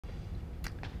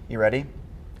You ready?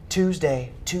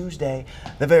 Tuesday, Tuesday,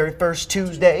 the very first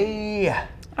Tuesday.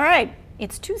 All right.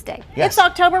 It's Tuesday. Yes. It's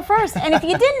October 1st. And if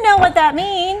you didn't know what that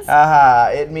means...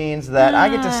 It means that I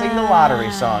get to sing the lottery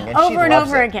song. And over she and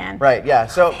loves over it. again. Right, yeah.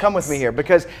 So come with me here,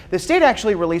 because the state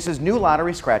actually releases new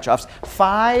lottery scratch-offs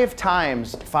 5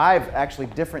 times, 5 actually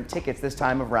different tickets this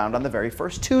time around on the very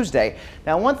first Tuesday.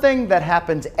 Now, one thing that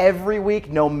happens every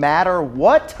week, no matter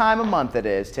what time of month it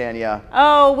is, Tanya.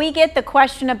 Oh, we get the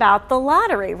question about the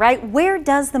lottery, right? Where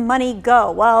does the money go?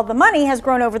 Well, the money has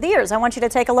grown over the years. I want you to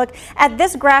take a look at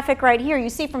this graphic right here. You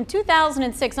see from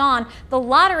 2006 on, the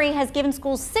lottery has given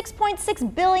schools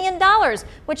 $6.6 billion,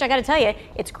 which I got to tell you,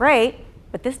 it's great,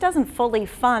 but this doesn't fully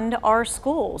fund our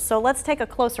schools. So let's take a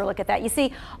closer look at that. You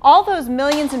see, all those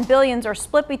millions and billions are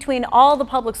split between all the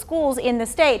public schools in the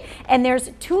state, and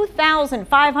there's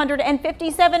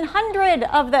 2,557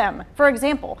 of them. For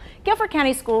example, Guilford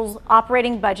County Schools'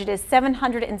 operating budget is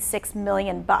 $706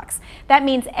 million. That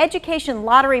means education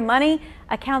lottery money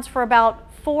accounts for about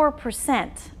 4%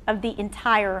 of the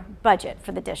entire budget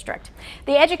for the district.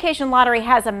 The Education Lottery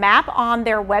has a map on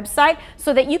their website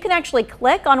so that you can actually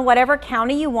click on whatever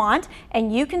county you want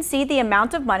and you can see the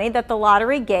amount of money that the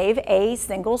lottery gave a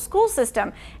single school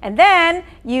system. And then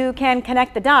you can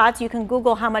connect the dots. You can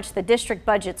Google how much the district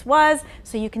budgets was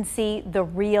so you can see the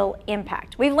real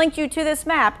impact. We've linked you to this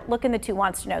map. Look in the Who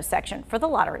Wants to Know section for the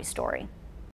lottery story.